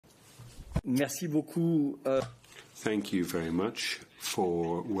Merci beaucoup. Thank you very much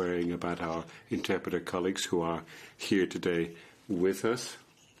for worrying about our interpreter colleagues who are here today with us.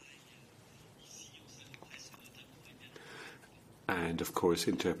 And, of course,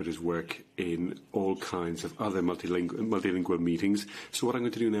 interpreters work in all kinds of other multilingual meetings. So what I'm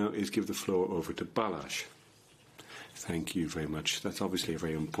going to do now is give the floor over to Balázs. Thank you very much. That's obviously a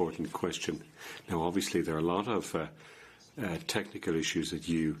very important question. Now, obviously, there are a lot of technical issues that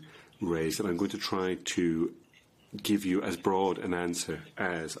you raised, and I'm going to try to give you as broad an answer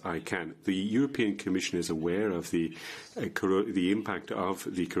as I can. The European Commission is aware of the impact of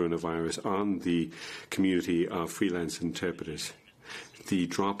the coronavirus on the community of freelance interpreters. The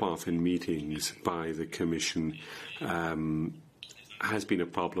drop-off in meetings by the Commission has been a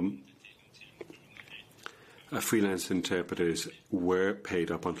problem. Freelance interpreters were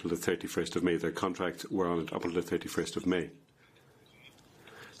paid up until the 31st of May. Their contracts were on up until the 31st of May.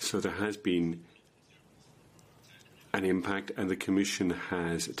 So there has been an impact, and the Commission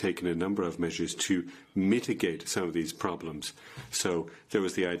has taken a number of measures to mitigate some of these problems. So there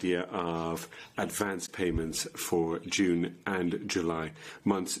was the idea of advance payments for June and July,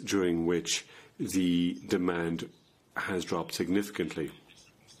 months during which the demand has dropped significantly.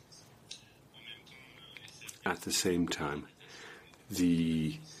 At the same time,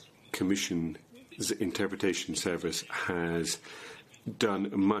 the Commission's interpretation service has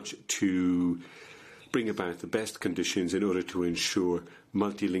done much to bring about the best conditions in order to ensure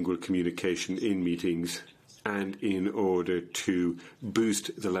multilingual communication in meetings and in order to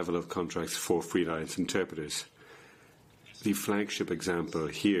boost the level of contracts for freelance interpreters. The flagship example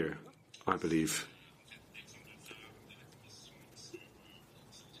here, I believe,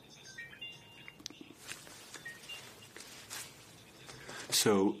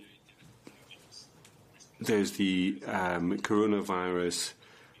 so there's the coronavirus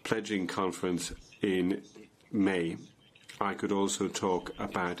pledging conference in May. I could also talk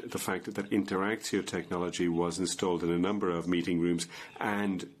about the fact that Interactio technology was installed in a number of meeting rooms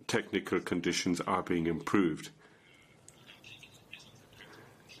and technical conditions are being improved.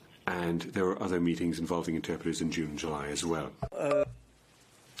 And there were other meetings involving interpreters in June and July as well.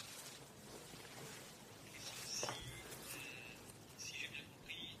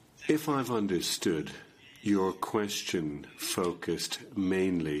 If I've understood, your question focused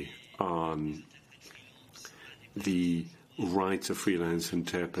mainly on the rights of freelance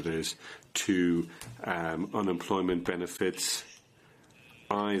interpreters to unemployment benefits,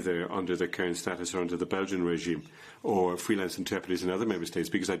 either under the current status or under the Belgian regime, or freelance interpreters in other member states,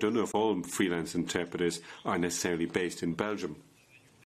 because I don't know if all freelance interpreters are necessarily based in Belgium.